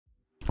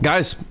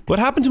Guys, what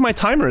happened to my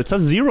timer? It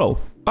says 0. Oh,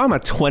 I'm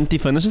at 20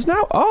 finishes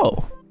now?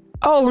 Oh,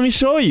 let me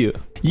show you.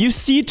 You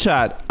see,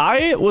 chat,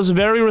 I was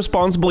very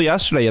responsible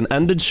yesterday and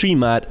ended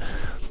stream at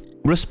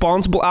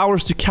responsible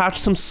hours to catch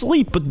some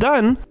sleep, but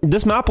then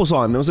this map was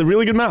on. It was a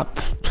really good map.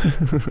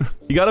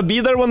 You gotta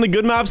be there when the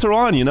good maps are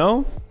on, you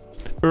know?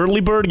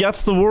 Early bird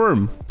gets the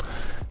worm.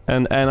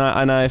 And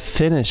I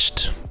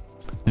finished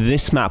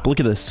this map. Look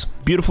at this.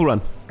 Beautiful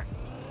run.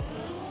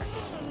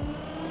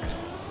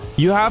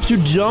 You have to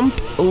jump,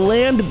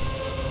 land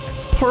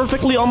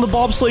perfectly on the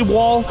bobsleigh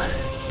wall,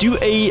 do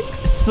a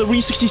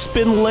 360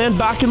 spin, land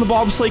back in the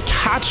bobsleigh,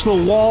 catch the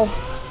wall,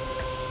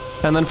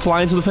 and then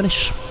fly into the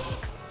finish.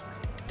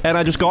 And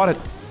I just got it.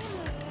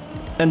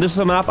 And this is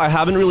a map I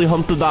haven't really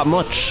hunted that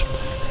much.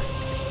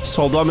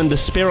 So although I'm in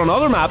despair on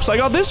other maps, I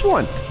got this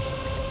one.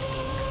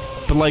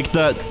 But like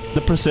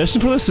the precision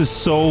for this is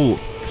so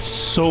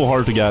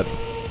hard to get.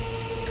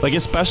 Like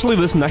especially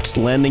this next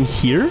landing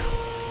here.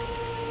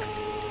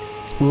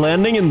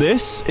 Landing in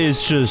this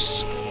is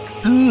just...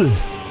 ugh.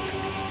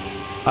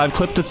 I've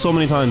clipped it so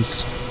many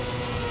times.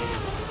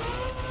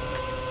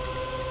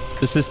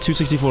 This is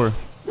 264.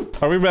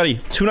 Are we ready?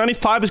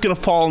 295 is gonna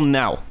fall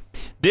now.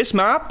 This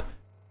map,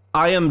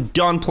 I am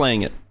done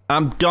playing it.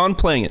 I'm done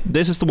playing it.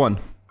 This is the one.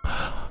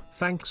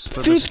 Thanks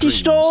for 50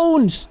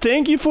 stones!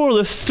 Thank you for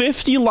the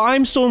 50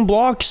 limestone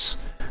blocks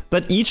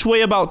that each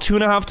weigh about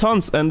 2.5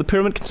 tons, and the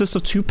pyramid consists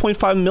of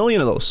 2.5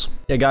 million of those.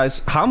 Yeah,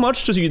 guys, how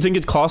much do you think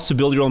it costs to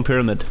build your own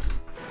pyramid?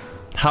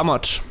 How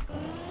much?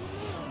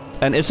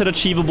 And is it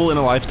achievable in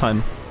a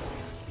lifetime?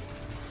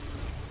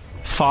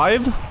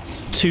 5?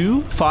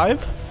 2?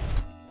 5?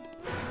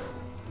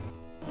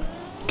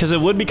 Because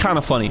it would be kind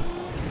of funny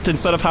to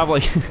instead of have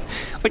like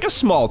like a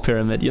small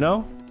pyramid, you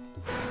know?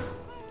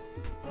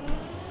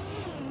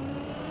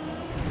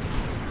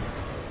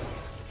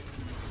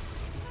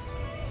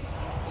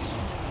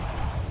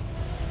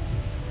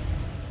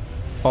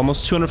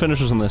 Almost 200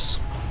 finishers on this.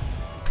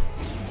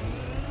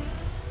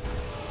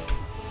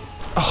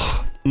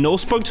 Oh, no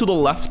spug to the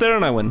left there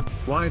and I win.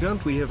 Why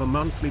don't we have a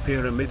monthly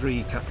pyramid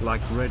recap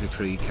like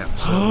Hereditary Cap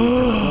so we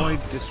can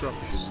avoid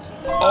disruptions?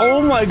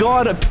 Oh my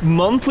god, a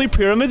monthly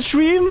pyramid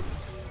stream?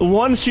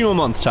 One stream a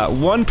month, chat.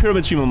 One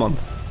pyramid stream a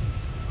month.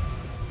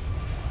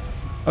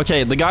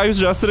 Okay, the guy who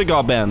suggested it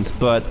got banned,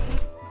 but...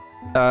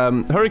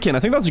 Hurricane, I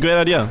think that's a great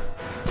idea.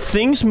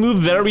 Things move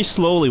very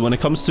slowly when it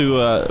comes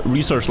to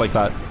research like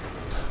that.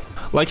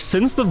 Like,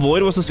 since the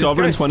Void was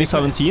discovered in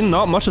 2017,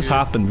 not much has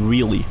happened,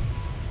 really.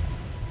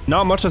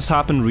 Not much has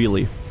happened,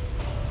 really.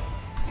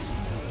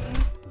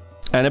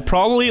 And it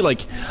probably,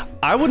 like...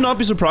 I would not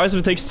be surprised if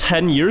it takes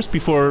 10 years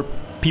before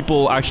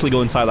people actually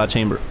go inside that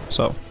chamber,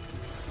 so...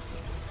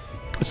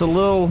 It's a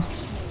little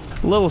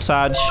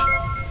sad.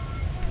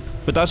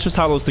 But that's just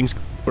how those things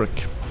work.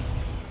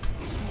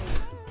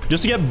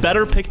 Just to get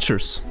better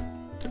pictures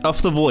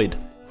of the Void,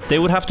 they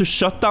would have to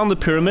shut down the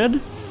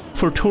pyramid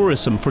for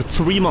tourism for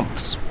 3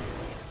 months.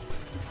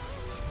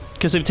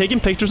 Because they've taken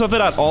pictures of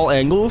it at all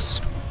angles,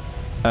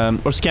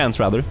 or scans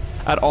rather,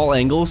 at all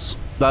angles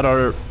that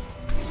are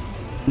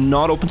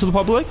not open to the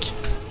public.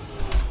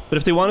 But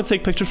if they want to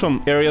take pictures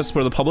from areas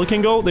where the public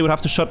can go, they would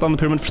have to shut down the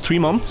pyramid for 3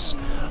 months.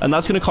 And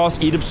that's going to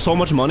cost Egypt so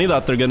much money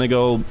that they're going to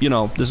go, you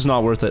know, this is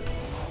not worth it.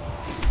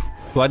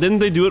 Why didn't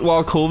they do it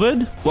while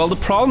COVID? Well, the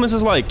problem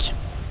is like...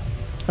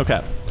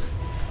 Okay.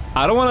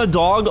 I don't want to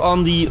dog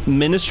on the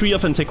Ministry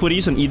of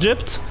Antiquities in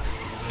Egypt,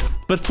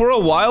 but for a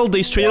while,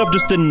 they straight up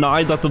just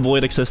denied that the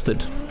Void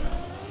existed.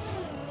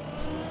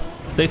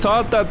 They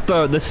thought that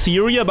the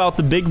theory about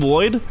the big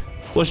Void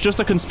was just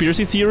a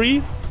conspiracy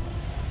theory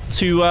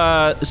to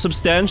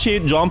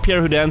substantiate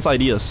Jean-Pierre Houdin's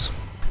ideas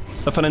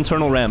of an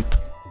internal ramp.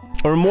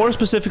 Or more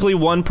specifically,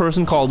 one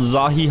person called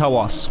Zahi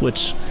Hawass,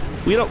 which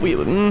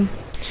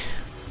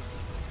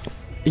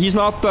he's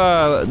not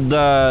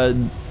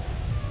the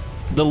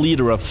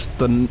leader of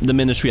the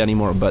ministry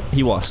anymore, but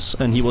he was.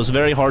 And he was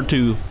very hard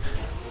to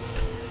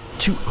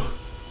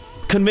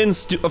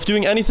convince of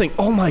doing anything.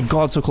 Oh my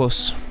god, so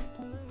close.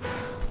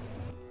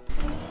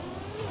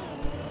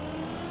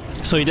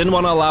 So he didn't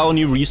want to allow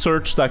new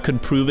research that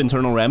could prove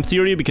internal ramp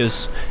theory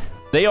because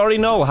they already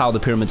know how the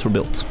pyramids were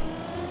built.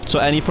 So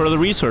any further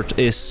research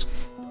is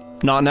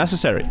not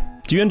necessary.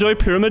 Do you enjoy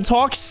pyramid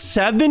talk?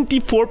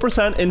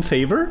 74% in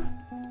favor?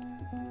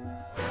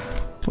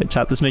 Wait,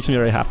 chat, this makes me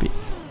very happy.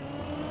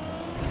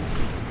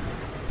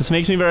 This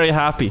makes me very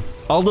happy.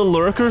 All the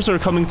lurkers are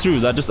coming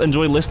through that just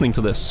enjoy listening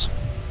to this.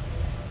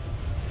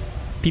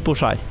 People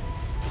shy.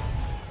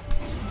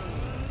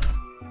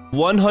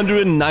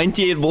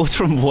 198 votes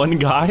from one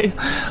guy?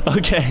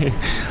 Okay.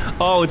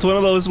 Oh, it's one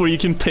of those where you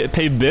can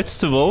pay bits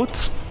to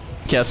vote?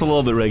 Okay, that's a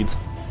little bit rigged.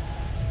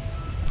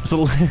 It's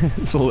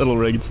a little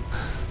rigged.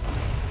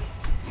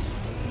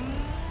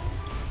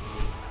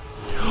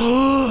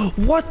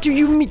 What do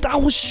you mean?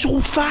 That was so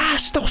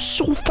fast! That was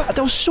so fast!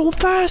 That was so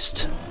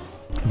fast!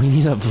 We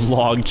need a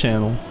vlog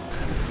channel.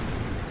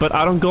 But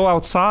I don't go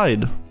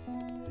outside.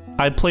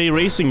 I play a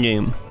racing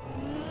game.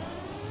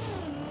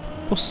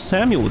 Oh,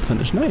 Samuel would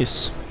finish.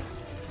 Nice.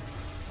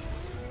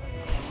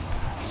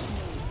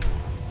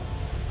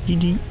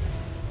 GG.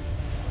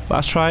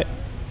 Last try.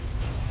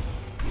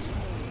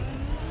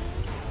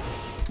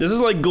 This is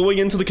like going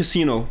into the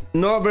casino.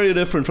 Not very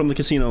different from the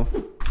casino.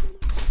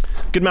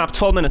 Good map,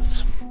 12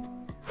 minutes.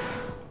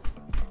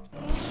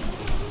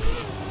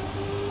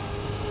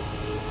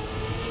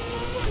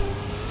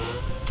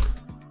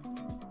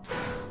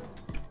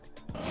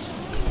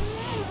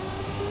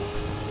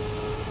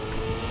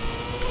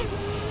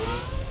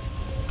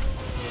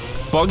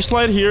 Bug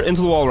slide here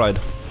into the wall ride.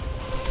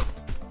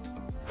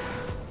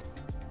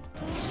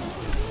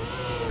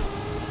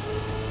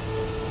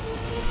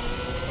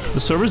 The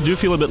servers do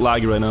feel a bit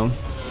laggy right now.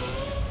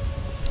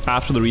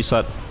 After the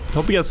reset.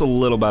 Hope it gets a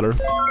little better.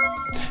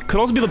 Could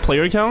also be the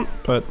player count,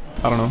 but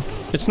I don't know.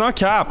 It's not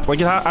capped. Like,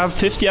 I have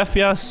 50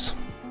 FPS.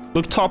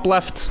 Look top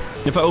left.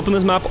 If I open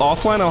this map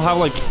offline, I'll have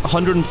like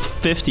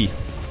 150.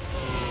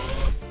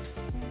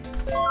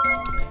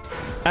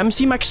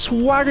 MC Max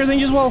Swagger, thank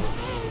you as well.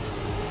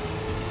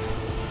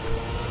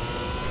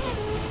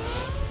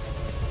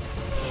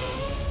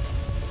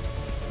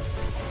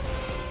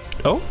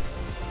 Oh?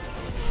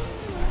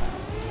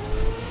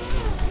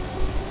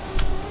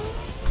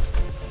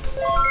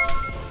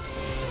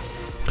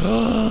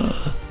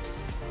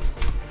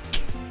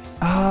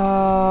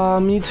 I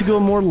need to go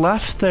more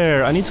left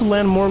there. I need to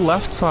land more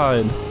left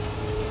side.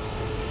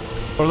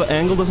 Or the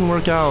angle doesn't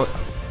work out.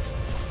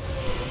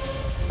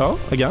 Oh,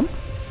 again?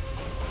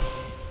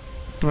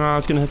 I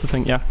was gonna hit the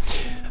thing, yeah.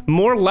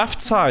 More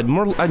left side.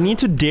 I need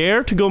to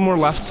dare to go more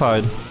left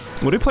side.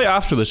 What do we play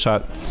after this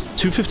shot?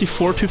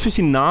 254,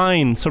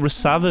 259, server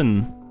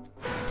 7.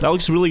 That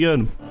looks really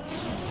good.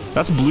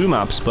 That's blue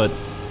maps, but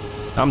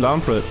I'm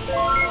down for it.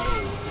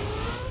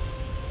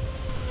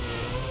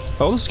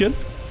 Oh, this is good.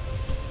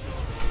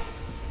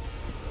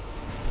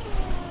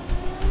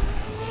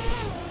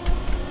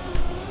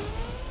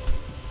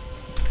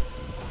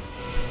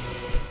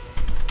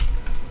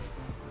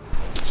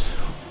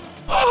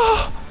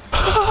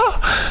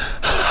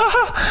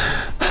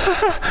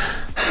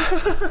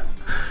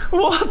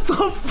 What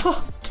the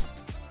fuck?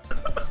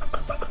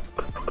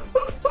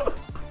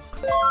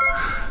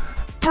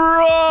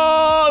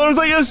 Bro, there was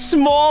like a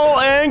small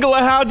angle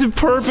I had to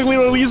perfectly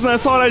release and I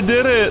thought I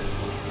did it.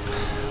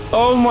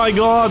 Oh my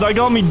god, that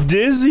got me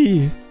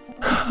dizzy.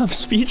 I'm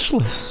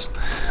speechless.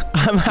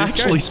 I'm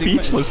actually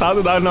speechless. How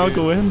did I not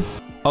go in?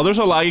 Others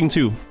are lagging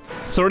too.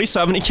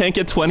 37, he can't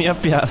get 20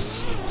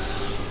 FPS.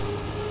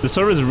 The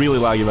server is really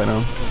laggy right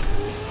now.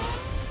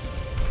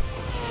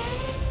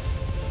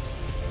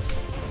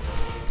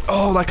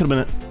 Oh, that could have been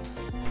it.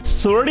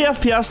 30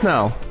 FPS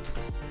now.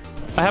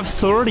 I have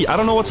 30. I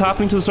don't know what's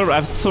happening to the server. I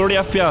have 30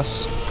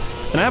 FPS.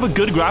 And I have a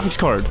good graphics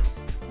card.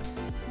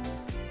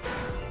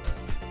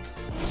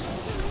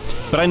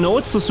 But I know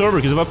it's the server,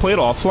 because if I play it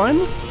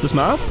offline, this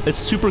map, it's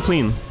super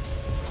clean.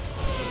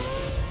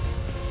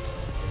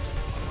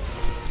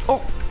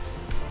 Oh!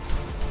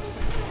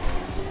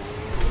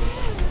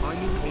 Are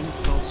you in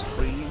full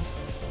screen?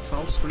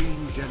 Full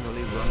screen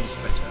generally runs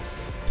better.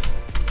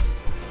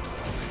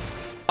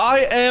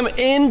 I am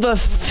in the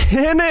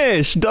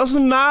finish!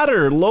 Doesn't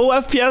matter. Low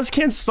FPS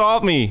can't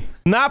stop me.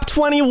 Map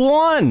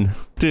 21!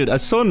 Dude,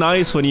 it's so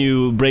nice when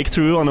you break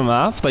through on a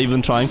map that you've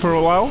been trying for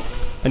a while,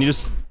 and you're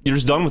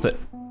just done with it.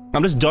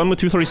 I'm just done with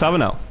 237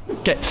 now.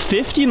 Okay,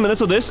 15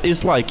 minutes of this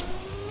is like...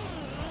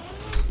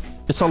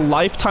 It's a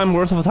lifetime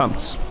worth of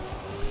attempts.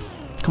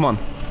 Come on.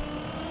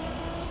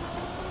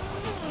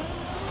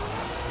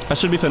 I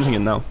should be finishing it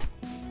now.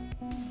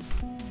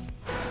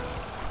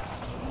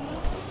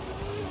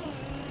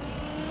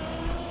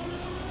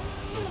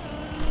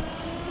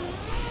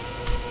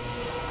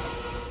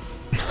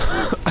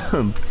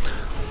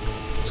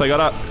 So I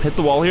gotta hit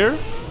the wall here.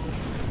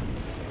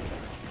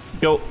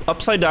 Go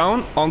upside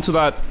down onto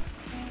that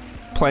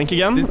plank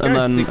again,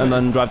 and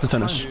then drive to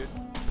finish.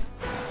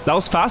 That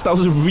was fast. That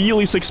was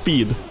really sick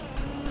speed.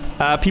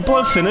 People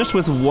have finished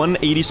with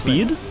 180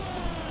 speed,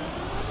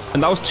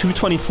 and that was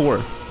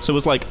 224. So it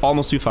was like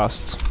almost too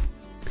fast.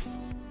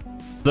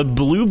 The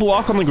blue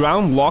block on the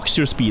ground locks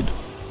your speed.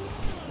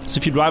 So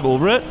if you drive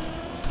over it,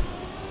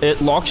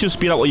 it locks your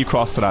speed at what you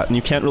crossed it at, and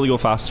you can't really go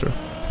faster.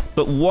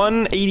 But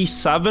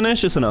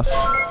 187-ish is enough.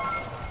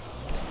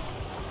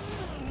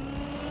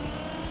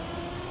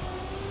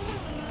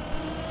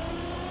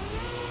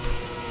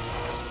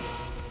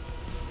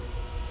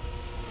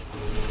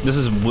 This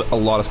is a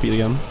lot of speed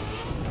again.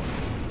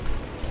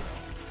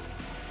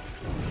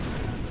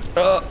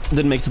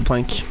 Didn't make it to the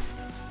plank.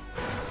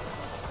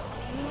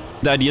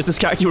 The ideas this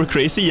Kacky were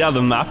crazy. Yeah, the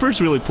mappers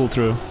really pulled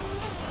through.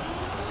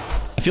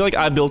 I feel like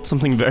I built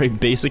something very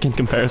basic in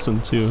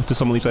comparison to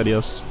some of these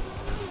ideas.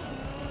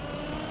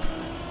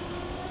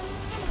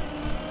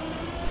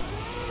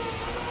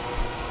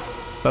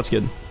 That's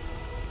good.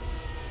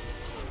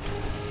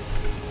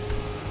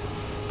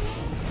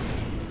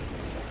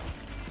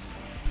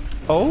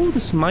 Oh,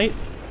 this might...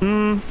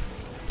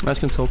 That's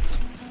gonna tilt.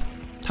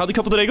 How the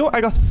couple did I go? I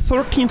got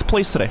 13th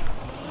place today.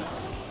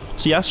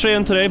 So yesterday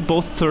and today,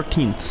 both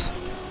 13th.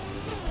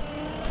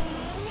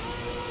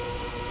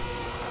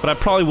 But I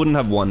probably wouldn't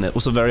have won. It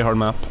was a very hard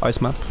map. Ice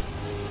map.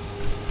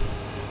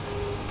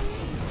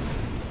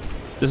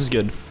 This is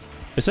good.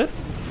 Is it?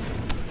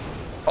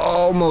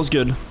 Almost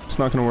good. It's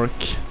not gonna work.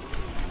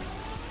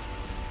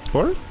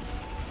 Or?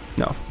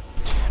 No.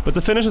 But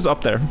the finish is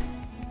up there.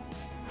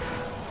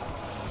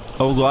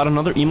 Oh god,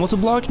 another emo to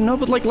block? No,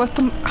 but like let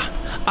them...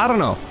 I don't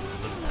know.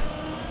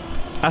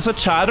 As a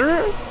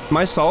chatter,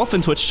 myself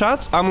in Twitch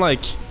chats, I'm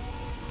like...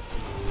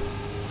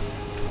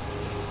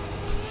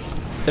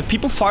 If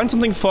people find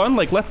something fun,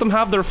 like let them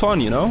have their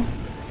fun, you know?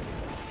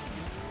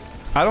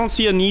 I don't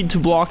see a need to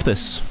block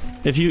this.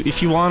 If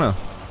you wanna,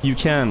 you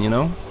can, you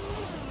know?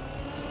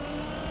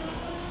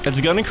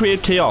 It's gonna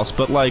create chaos,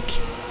 but like...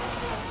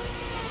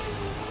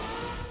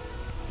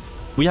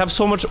 We have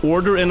so much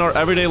order in our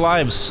everyday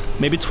lives.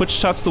 Maybe Twitch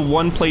chat's the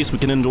one place we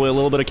can enjoy a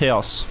little bit of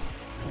chaos.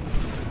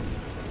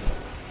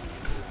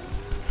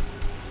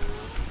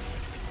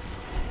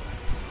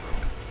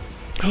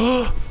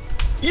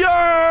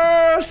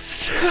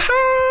 Yes!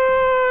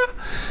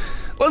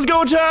 Let's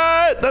go,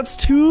 chat! That's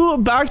 2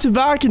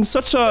 back-to-back in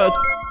such a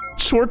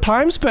short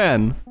time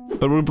span.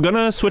 But we're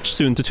gonna switch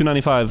soon to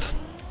 295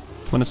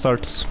 when it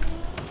starts.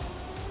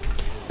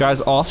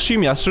 Guys, off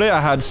stream yesterday, I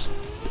had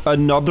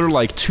another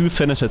like 2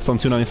 finish hits on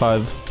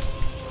 295.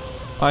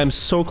 I am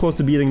so close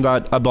to beating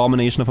that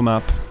abomination of a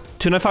map.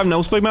 295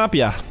 no spike map,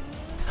 yeah.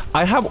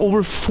 I have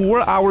over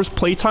 4 hours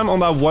playtime on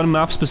that one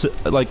map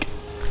like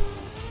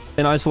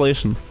in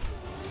isolation.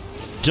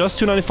 Just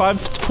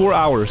 295, 4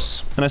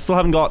 hours, and I still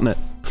haven't gotten it.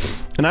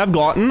 And I've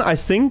gotten, I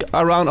think,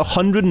 around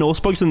 100 no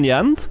spugs in the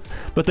end,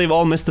 but they've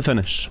all missed the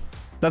finish.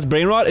 That's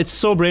brain rot. It's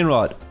so brain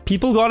rot.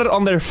 People got it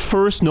on their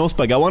first no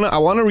spug. I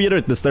wanna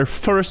reiterate this. Their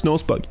first no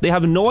spug. They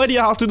have no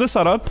idea how to do the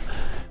setup.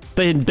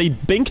 They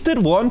binked it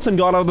once and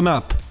got out of the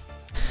map.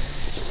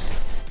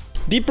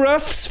 Deep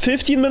breaths.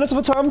 15 minutes of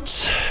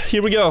attempt.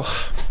 Here we go.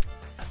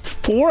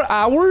 4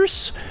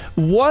 hours.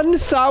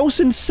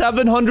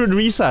 1,700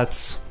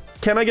 resets.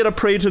 Can I get a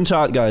praise in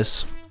chat,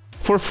 guys?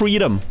 For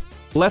freedom.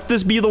 Let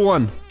this be the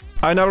one.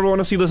 I never want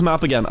to see this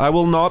map again. I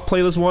will not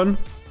play this one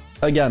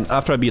again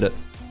after I beat it.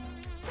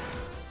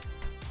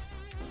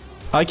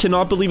 I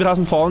cannot believe it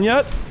hasn't fallen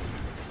yet,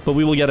 but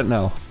we will get it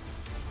now.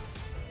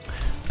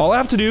 All I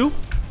have to do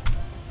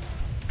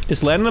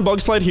is land in a bug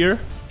slide here,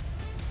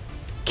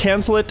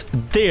 cancel it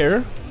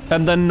there,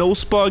 and then no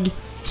spug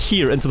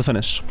here into the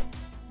finish.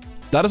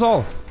 That is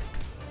all.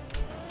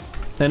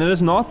 And it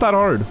is not that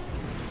hard.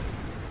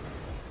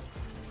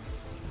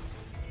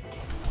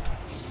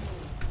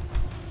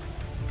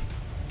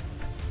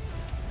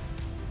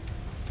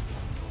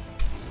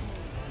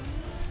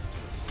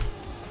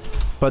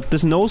 But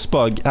this nose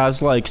bug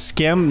has like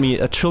scammed me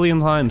a trillion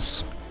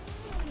times.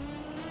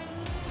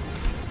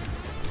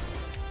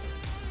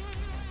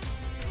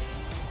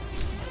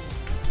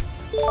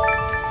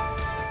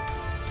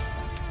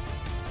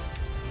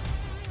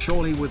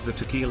 Surely with the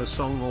tequila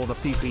song or the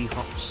PP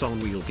hop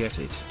song we'll get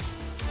it.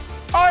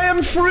 I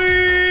am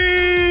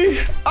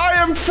free! I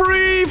am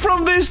free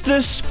from this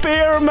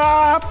despair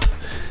map!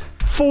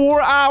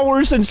 4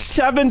 hours and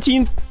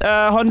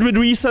 1,700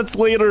 resets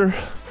later.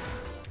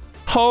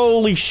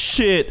 Holy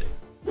shit.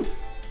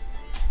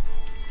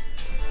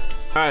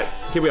 Alright,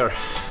 here we are.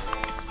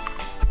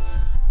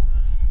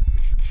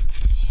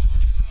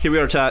 Here we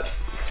are, chat.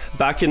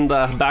 Back in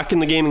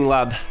the gaming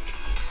lab.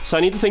 So I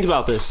need to think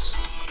about this.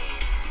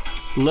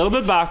 A little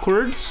bit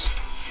backwards.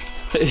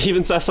 It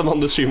even says I'm on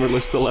the streamer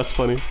list still, that's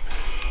funny.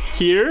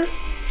 Here,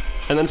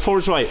 and then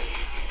forwards right.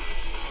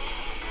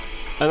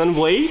 And then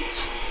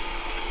wait.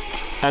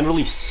 And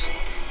release.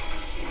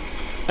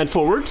 And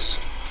forwards.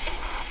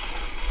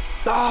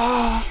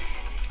 Ah!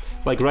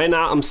 Like right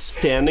now I'm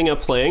standing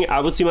up playing.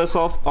 I would see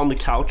myself on the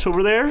couch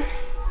over there.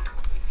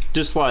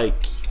 Just like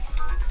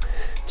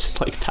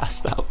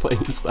passed out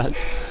playing instead.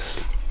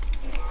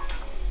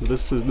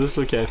 This is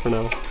okay for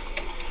now.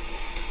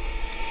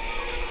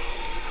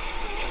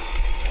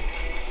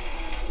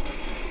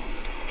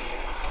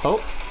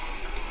 Oh.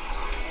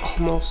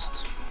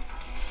 Almost.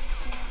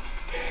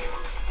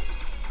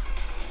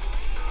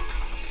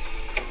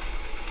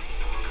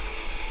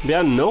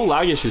 Yeah, no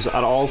lag issues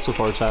at all so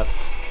far, chat.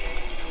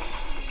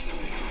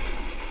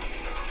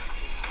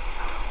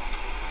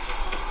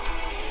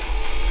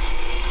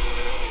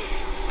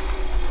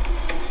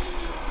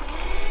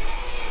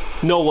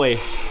 No way.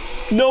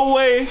 No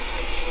way.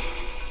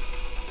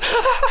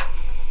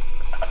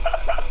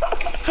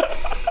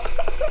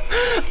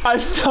 I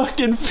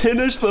fucking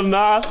finished the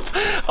map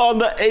on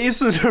the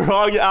Ace is the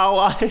wrong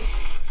ally.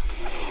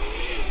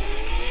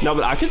 No,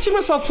 but I could see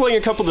myself playing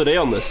a couple today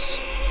on this.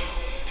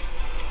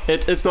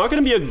 It's not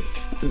gonna be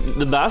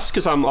the best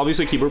because I'm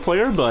obviously a keyboard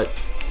player, but